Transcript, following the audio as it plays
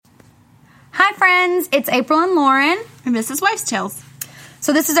Hi, friends. It's April and Lauren. And this is Wife's Tales.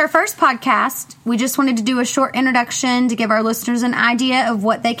 So this is our first podcast. We just wanted to do a short introduction to give our listeners an idea of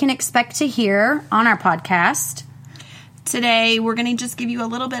what they can expect to hear on our podcast. Today, we're going to just give you a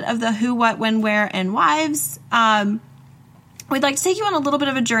little bit of the who, what, when, where, and wives. We'd like to take you on a little bit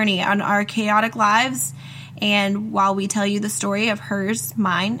of a journey on our chaotic lives, and while we tell you the story of hers,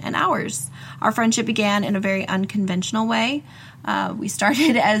 mine, and ours. Our friendship began in a very unconventional way. We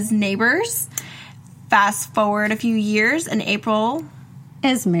started as neighbors. Fast forward a few years, and April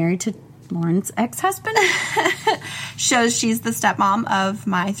is married to Lauren's ex-husband. Shows she's the stepmom of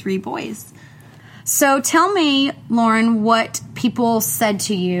my 3 boys. So tell me, Lauren, what people said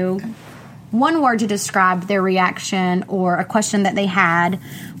to you. One word to describe their reaction or a question that they had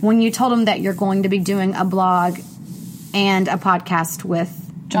when you told them that you're going to be doing a blog and a podcast with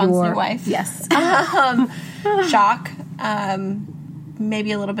John's new wife. Yes. Shock.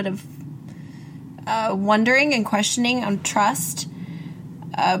 Maybe a little bit of wondering and questioning on trust.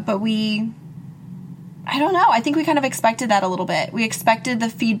 But I don't know. I think we kind of expected that a little bit. We expected the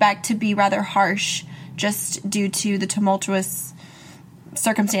feedback to be rather harsh just due to the tumultuous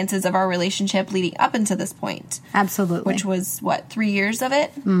circumstances of our relationship leading up until this point. Absolutely. Which was, 3 years of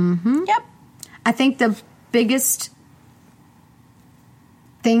it? Mm-hmm. Yep. I think the biggest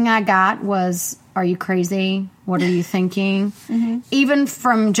thing I got was, are you crazy? What are you thinking? Mm-hmm. Even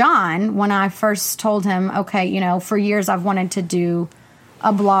from John, when I first told him, okay, for years I've wanted to do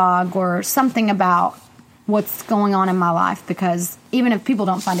a blog or something about what's going on in my life, because even if people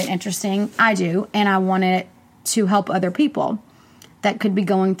don't find it interesting, I do, and I want it to help other people that could be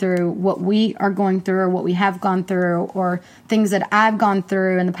going through what we are going through or what we have gone through or things that I've gone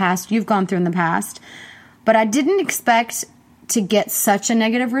through in the past, you've gone through in the past. But I didn't expect to get such a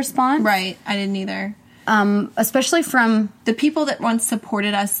negative response. Right. I didn't either. Especially from the people that once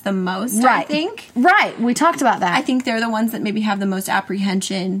supported us the most, right. I think. Right. We talked about that. I think they're the ones that maybe have the most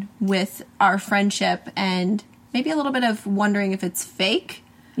apprehension with our friendship and maybe a little bit of wondering if it's fake.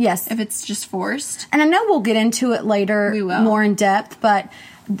 Yes. If it's just forced. And I know we'll get into it later we will. More in depth, but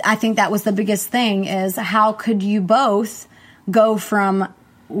I think that was the biggest thing is how could you both go from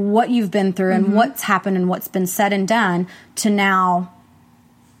what you've been through and what's happened and what's been said and done to now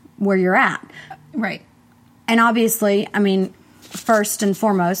where you're at. Right. And obviously, first and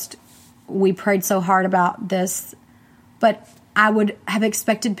foremost, we prayed so hard about this, but I would have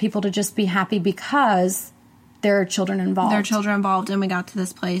expected people to just be happy because there are children involved. There are children involved, and we got to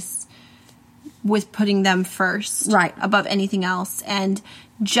this place with putting them first. Right. Above anything else. And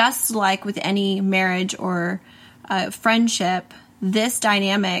just like with any marriage or friendship, this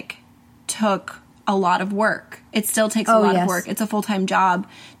dynamic took a lot of work. It still takes a lot of work. It's a full-time job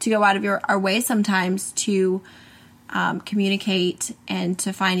to go out of our way sometimes to communicate and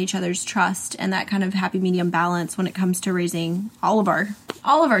to find each other's trust and that kind of happy medium balance when it comes to raising all of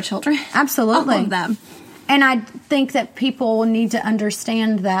our children. Absolutely. All of them. And I think that people need to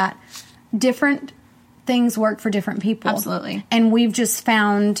understand that different things work for different people. Absolutely. And we've just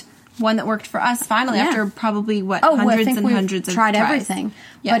found one that worked for us finally after probably hundreds and hundreds of tried tries. Everything.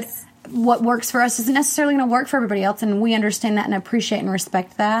 Yes. But what works for us isn't necessarily going to work for everybody else, and we understand that and appreciate and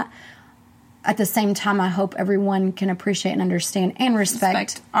respect that. At the same time, I hope everyone can appreciate and understand and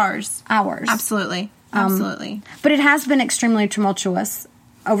respect ours. Absolutely. But it has been extremely tumultuous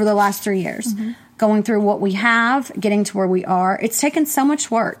over the last 3 years. Mm-hmm. Going through what we have, getting to where we are. It's taken so much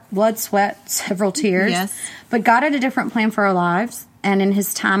work, blood, sweat, several tears. Yes. But God had a different plan for our lives. And in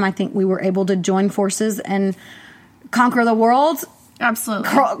His time, I think we were able to join forces and conquer the world. Absolutely.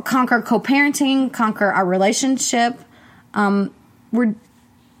 Conquer co-parenting, conquer our relationship. We're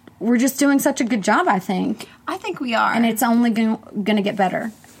just doing such a good job, I think. I think we are. And it's only going to get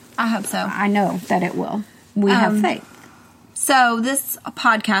better. I hope so. I know that it will. We have faith. So this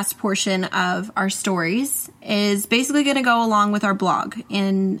podcast portion of our stories is basically going to go along with our blog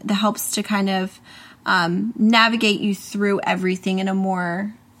in the helps to kind of navigate you through everything in a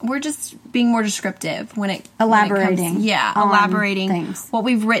more... We're just being more descriptive when it elaborating. Elaborating things. What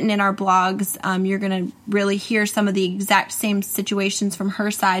we've written in our blogs. You're going to really hear some of the exact same situations from her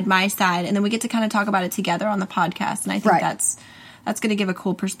side, my side, and then we get to kind of talk about it together on the podcast. And I think that's going to give a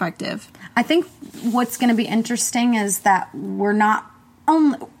cool perspective. I think what's going to be interesting is that we're not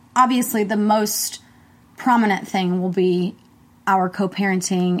only obviously the most prominent thing will be our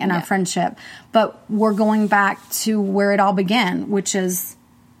co-parenting and our friendship, but we're going back to where it all began, which is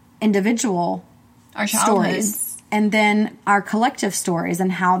individual stories and then our collective stories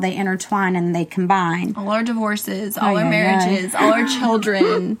and how they intertwine and they combine. All our divorces, all our marriages, all our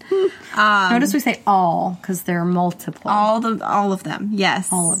children. Notice we say all because there are multiple. All of them, yes.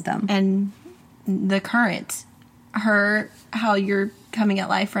 All of them. And the current, how you're coming at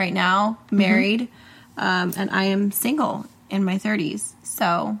life right now, married, and I am single in my 30s.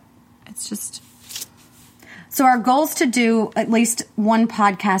 So it's just... So our goal is to do at least one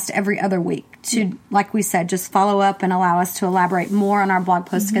podcast every other week to, like we said, just follow up and allow us to elaborate more on our blog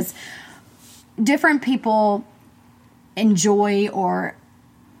posts, because different people enjoy or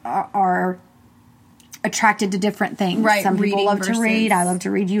are attracted to different things. Right. Some people love to read. I love to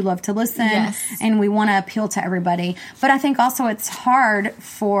read. You love to listen. Yes. And we want to appeal to everybody. But I think also it's hard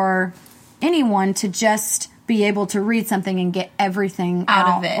for anyone to just be able to read something and get everything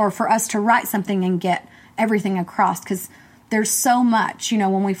out of it. Or for us to write something and get everything across, because there's so much. You know,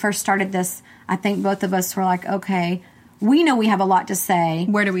 when we first started this, I think both of us were like, okay, we know we have a lot to say.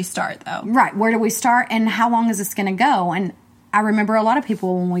 Where do we start, though? Right. Where do we start, and how long is this going to go? And I remember a lot of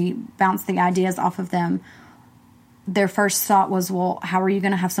people, when we bounced the ideas off of them, their first thought was, well, how are you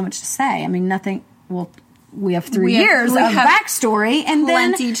going to have so much to say? I mean, nothing. Well, we have 3 years of backstory, and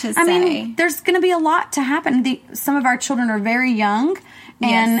plenty to say. I mean, there's going to be a lot to happen. Some of our children are very young,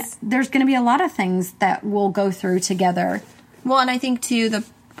 and there's going to be a lot of things that we'll go through together. Well, and I think too, the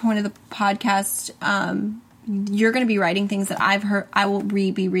point of the podcast, you're going to be writing things that I've heard. I will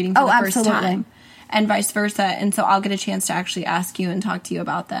be reading for the first time, and vice versa. And so I'll get a chance to actually ask you and talk to you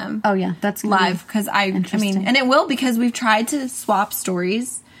about them. Oh yeah, that's live, because I mean, and it will, because we've tried to swap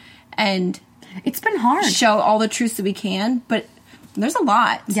stories, and it's been hard. Show all the truths that we can, but there's a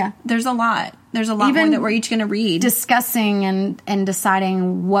lot. Yeah. There's a lot. There's a lot even more that we're each going to read. Discussing and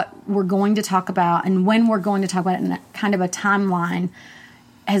deciding what we're going to talk about and when we're going to talk about it in kind of a timeline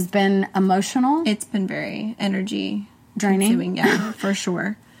has been emotional. It's been very energy draining. Yeah, for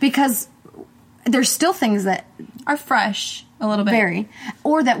sure. Because there's still things that are fresh a little bit. Very.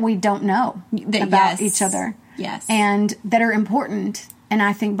 Or that we don't know about each other. Yes. And that are important. And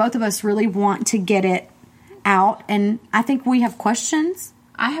I think both of us really want to get it out. And I think we have questions.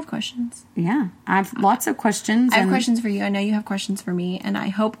 I have questions. Yeah. I have lots of questions. I have questions for you. I know you have questions for me. And I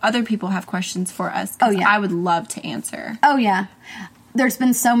hope other people have questions for us. Oh, yeah. I would love to answer. Oh, yeah. There's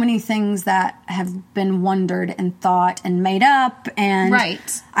been so many things that have been wondered and thought and made up. And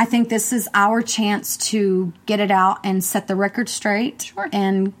right. I think this is our chance to get it out and set the record straight. Sure.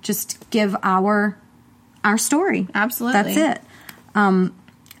 And just give our story. Absolutely. That's it.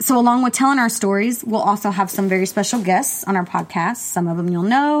 So along with telling our stories, we'll also have some very special guests on our podcast. Some of them you'll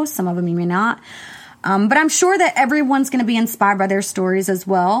know, some of them you may not. But I'm sure that everyone's going to be inspired by their stories as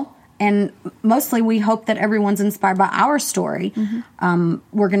well. And mostly we hope that everyone's inspired by our story. Mm-hmm.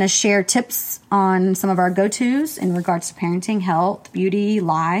 We're going to share tips on some of our go-tos in regards to parenting, health, beauty,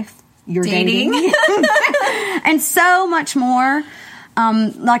 life, your dating. And so much more.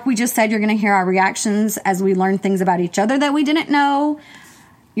 Like we just said, you're going to hear our reactions as we learn things about each other that we didn't know.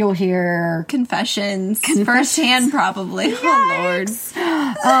 You'll hear confessions. Firsthand, probably. Yikes.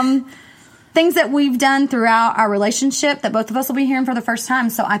 Oh, Lord. Things that we've done throughout our relationship that both of us will be hearing for the first time.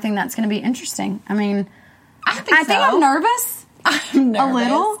 So I think that's going to be interesting. I mean, I think I'm nervous. I'm nervous. A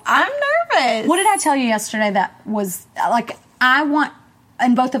little. I'm nervous. What did I tell you yesterday that was like,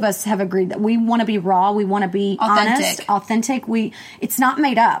 and both of us have agreed that we want to be raw. We want to be honest, authentic. It's not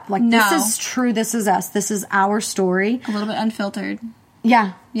made up. Like, This is true. This is us. This is our story. A little bit unfiltered.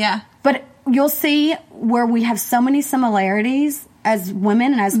 Yeah. Yeah. But you'll see where we have so many similarities as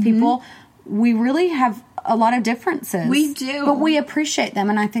women and as people. We really have a lot of differences. We do. But we appreciate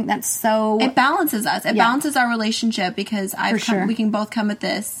them, and I think that's so... It balances us. It balances our relationship, because we can both come at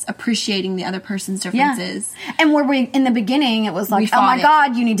this appreciating the other person's differences. Yeah. And where in the beginning, it was like, oh my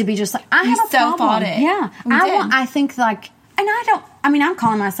God, you need to be just like, I have a problem. Fought it. Yeah. I think like, and I'm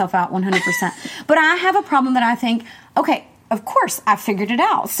calling myself out 100%, but I have a problem that I think, okay, of course, I figured it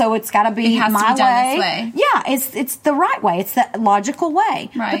out. So it's got to be my way. This way. Yeah, it's the right way. It's the logical way.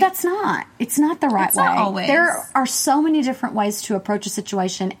 Right. But that's not. It's not the right way. Not always. There are so many different ways to approach a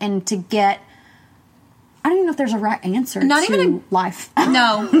situation and to get... I don't even know if there's a right answer to life.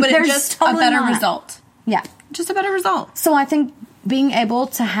 No, but it's just totally a better result. Yeah. Just a better result. So I think being able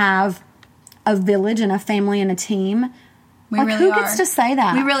to have a village and a family and a team... who gets to say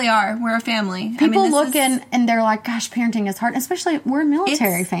that? We really are. We're a family. People look and they're like, gosh, parenting is hard. Especially, we're a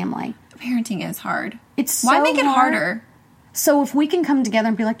military family. Parenting is hard. Why make it harder? So if we can come together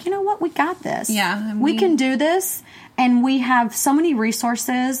and be like, you know what, we got this. Yeah. We can do this. And we have so many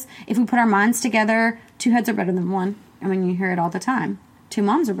resources. If we put our minds together, 2 heads are better than one. I mean, you hear it all the time. 2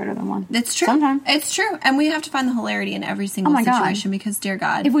 moms are better than one. It's true. Sometimes. It's true. And we have to find the hilarity in every single situation because, dear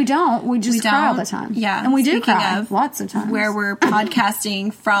God. If we don't, we just cry all the time. Yeah. And we do cry lots of times. Where we're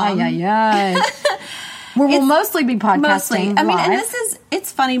podcasting from. Where we'll mostly be podcasting I mean, live. and this is,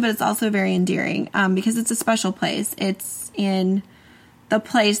 it's funny, but it's also very endearing because it's a special place. It's in the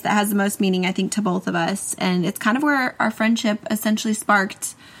place that has the most meaning, I think, to both of us. And it's kind of where our friendship essentially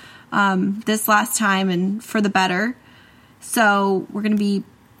sparked this last time, and for the better. So we're going to be,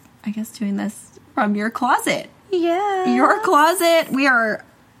 I guess, doing this from your closet. Yeah. Your closet. We are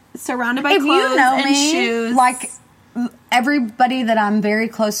surrounded by clothes and shoes. Like everybody that I'm very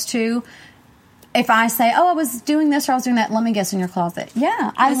close to, if I say, "Oh, I was doing this or I was doing that," let me guess, in your closet.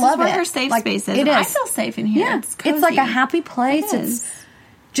 Yeah, I love it. This is where her safe space is. It is. I feel safe in here. Yeah. It's cozy. It's like a happy place. It's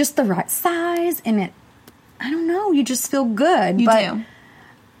just the right size, and I don't know, you just feel good. You do.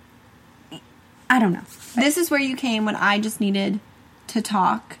 I don't know. This is where you came when I just needed to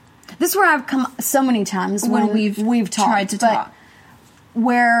talk. This is where I've come so many times when we've talked, tried to talk.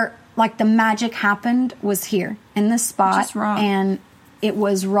 Where like the magic happened was here in this spot, just raw. And it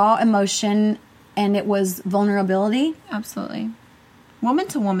was raw emotion, and it was vulnerability. Absolutely, woman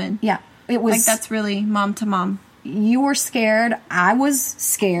to woman. Yeah, it was like that's really mom to mom. You were scared. I was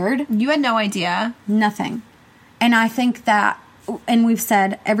scared. You had no idea. Nothing, and I think that, and we've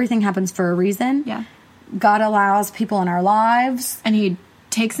said everything happens for a reason. Yeah, God allows people in our lives, and He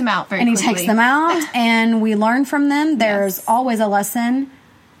takes them out very quickly. And He takes them out, and we learn from them. There's always a lesson.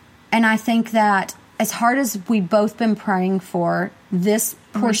 And I think that as hard as we've both been praying for this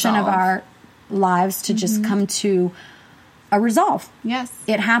portion of our lives to just come to a resolve. Yes.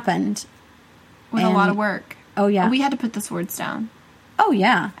 It happened. With a lot of work. Oh, yeah. We had to put the swords down. Oh,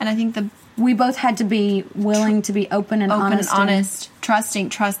 yeah. And I think we both had to be willing to be open and honest. Trusting.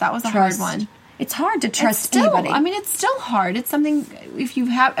 Trust. That was a hard one. It's hard to trust anybody. I mean, it's still hard. It's something, if you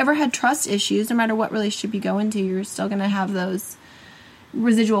have ever had trust issues, no matter what relationship you go into, you're still going to have those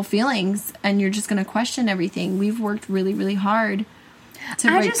residual feelings, and you're just going to question everything. We've worked really, really hard to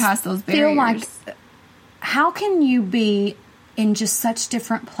break past those barriers. Feel like, how can you be in just such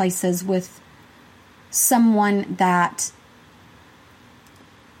different places with someone that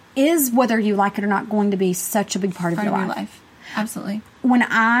is, whether you like it or not, going to be such a big part of your life? Absolutely. When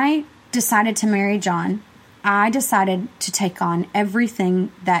I decided to marry John, I decided to take on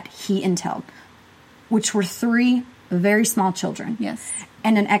everything that he entailed, which were 3 very small children. Yes.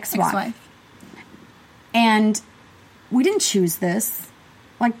 And an ex-wife. And we didn't choose this.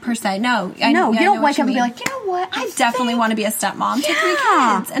 Like, per se. No. You don't wake up and be like, you know what? I definitely want to be a stepmom to 3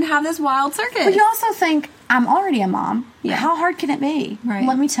 kids and have this wild circus. But you also think, I'm already a mom. Yeah. How hard can it be? Right.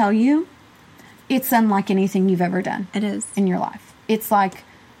 Let me tell you, it's unlike anything you've ever done. It is. In your life. It's like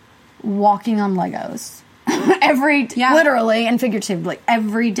walking on Legos. Literally and figuratively,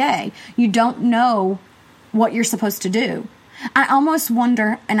 every day. You don't know what you're supposed to do. I almost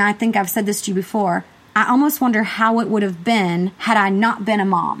wonder, and I think I've said this to you before, I almost wonder how it would have been had I not been a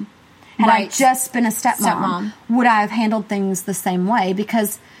mom. Had I just been a stepmom, would I have handled things the same way?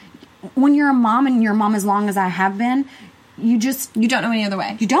 Because when you're a mom, and you're a mom as long as I have been, you don't know any other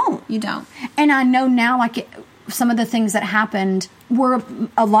way. You don't. And I know now, like, some of the things that happened were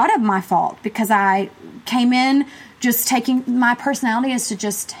a lot of my fault, because I came in just taking, my personality is to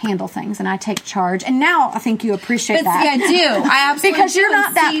just handle things, and I take charge. And now I think you appreciate that. Yeah, I do. I absolutely because you're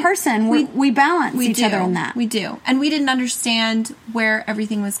not that person. We balance each other in that. We do. And we didn't understand where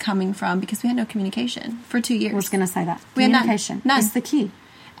everything was coming from because we had no communication for 2 years. I was going to say that. We communication had none. Is the key.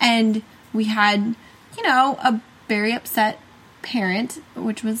 And we had, a very upset parent,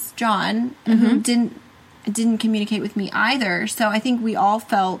 which was John, who didn't communicate with me either. So I think we all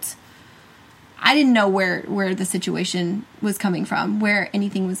felt, I didn't know where the situation was coming from, where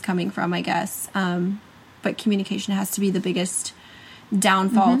anything was coming from, I guess. But communication has to be the biggest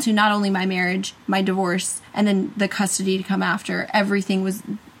downfall to not only my marriage, my divorce, and then the custody to come after. Everything was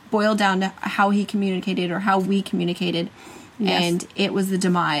boiled down to how he communicated or how we communicated. Yes. And it was the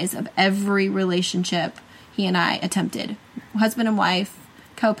demise of every relationship he and I attempted. Husband and wife,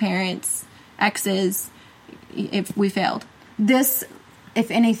 co-parents, exes, if we failed.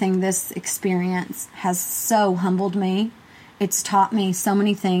 If anything, this experience has so humbled me. It's taught me so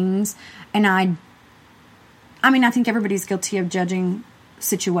many things. And I think everybody's guilty of judging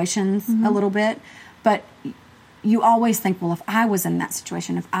situations a little bit. But you always think, well, if I was in that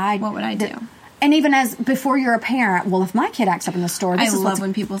situation, what would I do? And even before you're a parent, well, if my kid acts up in the store, I love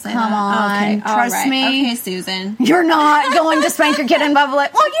when people say come that. on, okay, trust me. Okay, Susan. You're not going to spank your kid and bubble it.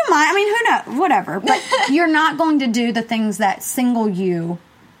 Well, you might. I mean, who knows? Whatever. But you're not going to do the things that single you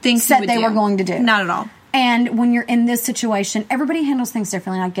said they were going to do. Not at all. And when you're in this situation, everybody handles things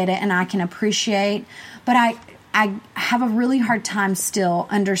differently. I get it, and I can appreciate. But I have a really hard time still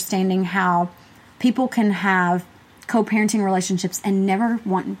understanding how people can have co-parenting relationships and never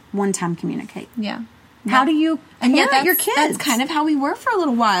one time communicate. Yeah. How do you parent your kids? That's kind of how we were for a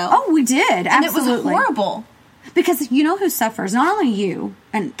little while. Oh, we did. And absolutely. It was horrible. Because you know who suffers? Not only you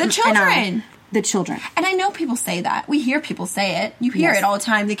and the children. The children. And I know people say that. We hear people say it. You hear it all the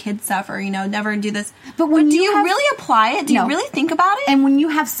time. The kids suffer, never do this. But do you really apply it? Do you really think about it? And when you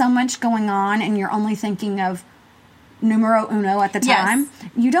have so much going on and you're only thinking of numero uno at the time,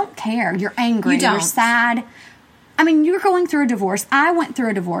 you don't care. You're angry. You're sad. I mean, you're going through a divorce. I went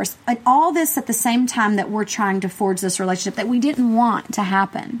through a divorce. And all this at the same time that we're trying to forge this relationship that we didn't want to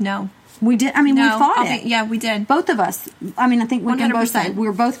happen. No. We did. I mean, we fought it. Yeah, we did. Both of us. I mean, I think we can both say 100%. we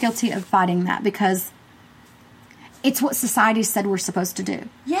were both guilty of fighting that because it's what society said we're supposed to do.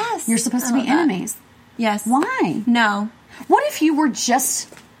 Yes. You're supposed to be enemies. Yes. Why? No. What if you were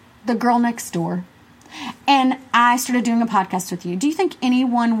just the girl next door and I started doing a podcast with you? Do you think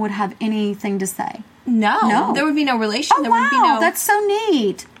anyone would have anything to say? No. There would be no relation. Oh, there would be no. That's so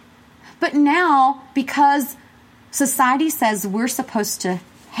neat. But now, because society says we're supposed to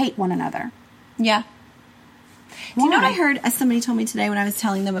hate one another. Yeah. Do you know what I heard? Somebody told me today when I was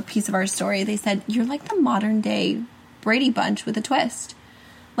telling them a piece of our story. They said, you're like the modern day Brady Bunch with a twist.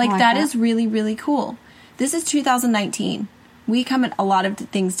 Like that is really, really cool. This is 2019. We come at a lot of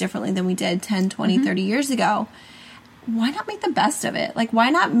things differently than we did 10, 20, 30 years ago. Why not make the best of it? Like,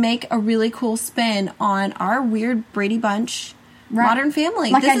 why not make a really cool spin on our weird Brady Bunch modern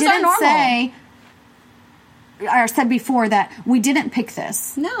family? Like, this is our normal. I said before that we didn't pick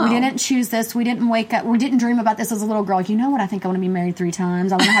this. No. We didn't choose this. We didn't wake up. We didn't dream about this as a little girl. You know what? I think I want to be married 3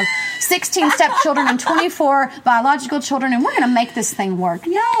 times. I want to have 16 stepchildren and 24 biological children, and we're going to make this thing work.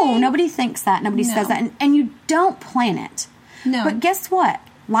 No, nobody thinks that. Nobody says that. And you don't plan it. No. But guess what?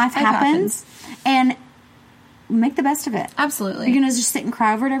 Life happens. And make the best of it. Absolutely. You're going to just sit and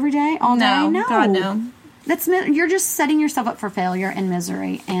cry over it every day? All day? No. God, no. You're just setting yourself up for failure and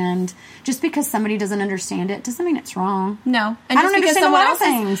misery, and just because somebody doesn't understand it doesn't mean it's wrong. No, and I don't understand a lot of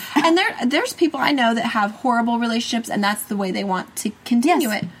things. And there's people I know that have horrible relationships, and that's the way they want to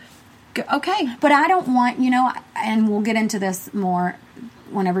continue it. Okay, but I don't want and we'll get into this more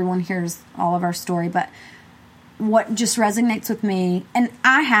when everyone hears all of our story. But what just resonates with me, and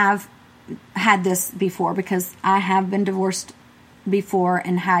I have had this before because I have been divorced before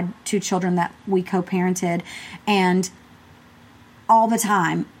and had 2 children that we co-parented, and all the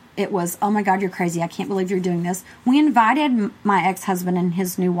time it was, oh my God, you're crazy. I can't believe you're doing this. We invited my ex-husband and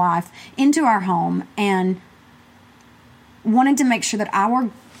his new wife into our home and wanted to make sure that our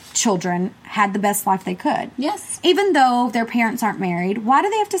children had the best life they could. Yes. Even though their parents aren't married, why do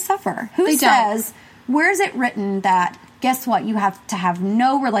they have to suffer? Who says, where is it written that guess what? You have to have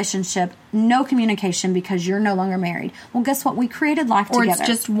no relationship, no communication because you're no longer married. Well, guess what? We created life together. Or it's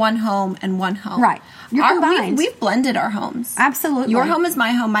just one home and one home. Right. You're combined. We've blended our homes. Absolutely. Your home is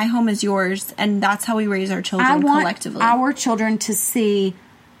my home is yours, and that's how we raise our children collectively. I want our children to see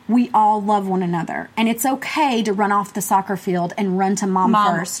we all love one another. And it's okay to run off the soccer field and run to mom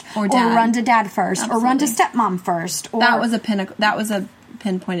first. Or dad. Or run to dad first. Absolutely. Or run to stepmom first. Or, that was a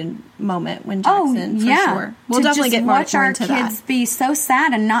pinpointed moment when Jackson, for sure. We'll to definitely get more into that. Watch our kids be so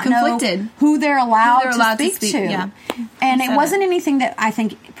sad and not conflicted. Know who they're allowed to speak to. Yeah. And it wasn't anything that I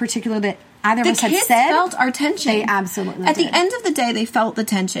think particularly that either of us had said. The kids felt our tension. They absolutely At did. the end of the day, they felt the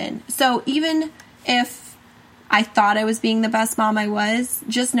tension. So even if I thought I was being the best mom I was,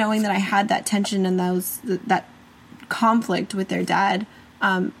 just knowing that I had that tension and that conflict with their dad,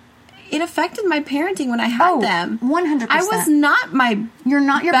 it affected my parenting when I had them. 100%. I was not my You're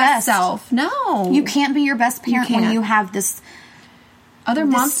not your best self. No. You can't be your best parent when you have this other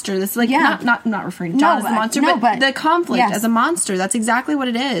monster. This not referring to John as a monster, but the conflict as a monster. That's exactly what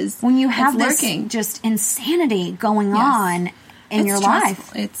it is. When you have this just insanity going on in your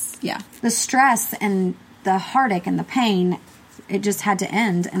life. It's the stress and the heartache and the pain, it just had to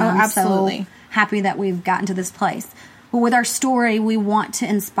end. And I'm absolutely so happy that we've gotten to this place. But with our story, we want to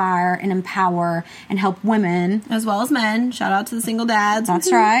inspire and empower and help women. As well as men. Shout out to the single dads. That's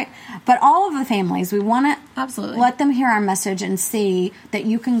right. But all of the families, we want to let them hear our message and see that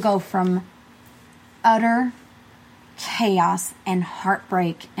you can go from utter chaos and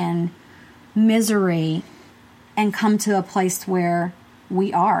heartbreak and misery and come to a place where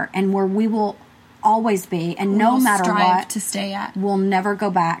we are and where we will always be. And no matter what, to stay at. We'll never go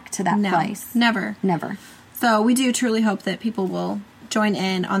back to that place. Never. So we do truly hope that people will join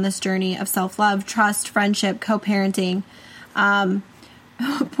in on this journey of self-love, trust, friendship, co-parenting.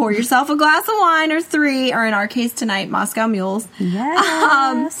 Pour yourself a glass of wine or 3, or in our case tonight, Moscow Mules.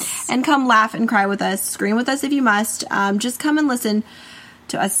 Yes. And come laugh and cry with us. Scream with us if you must. Just come and listen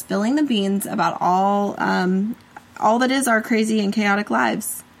to us spilling the beans about all that is our crazy and chaotic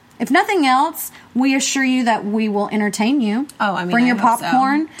lives. if nothing else, we assure you that we will entertain you. Oh, I mean, bring your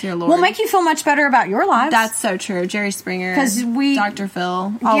popcorn. So. Dear Lord. We'll make you feel much better about your lives. That's so true. Jerry Springer, because we Dr.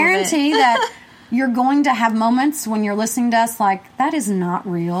 Phil, guarantee that you're going to have moments when you're listening to us like, that is not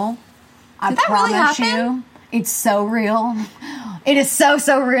real. I promise you, it's so real. It is so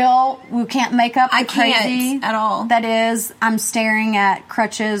real. We can't make up the crazy at all. That is, I'm staring at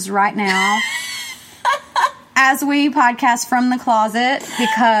crutches right now as we podcast from the closet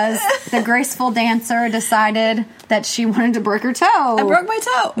because the graceful dancer decided that she wanted to break her toe. I broke my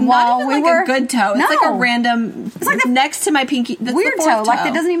toe. Not even a good toe. It's like a random. It's like next to my pinky. That's weird the toe. Like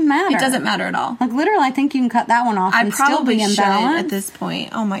it doesn't even matter. It doesn't matter at all. Like literally, I think you can cut that one off. And still be in balance at this point.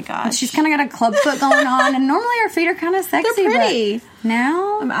 Oh my gosh. But she's kind of got a club foot going on, and normally her feet are kind of sexy. They're pretty. But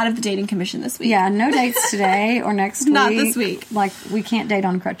now I'm out of the dating commission this week. Yeah, no dates today or next week. Not this week. Like we can't date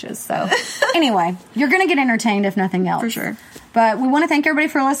on crutches. So anyway, you're gonna get entertained if nothing else. For sure. But we want to thank everybody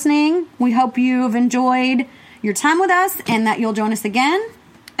for listening. We hope you have enjoyed your time with us and that you'll join us again.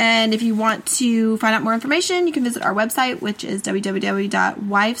 And if you want to find out more information, you can visit our website, which is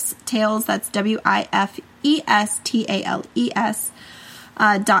www.wifestales, that's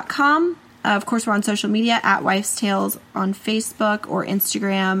WIFESTALES.com. Of course, we're on social media at Wife's Tales on Facebook or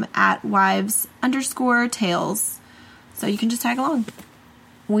Instagram at wives_tales. So you can just tag along.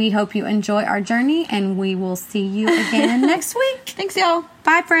 We hope you enjoy our journey, and we will see you again next week. Thanks, y'all.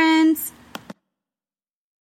 Bye, friends.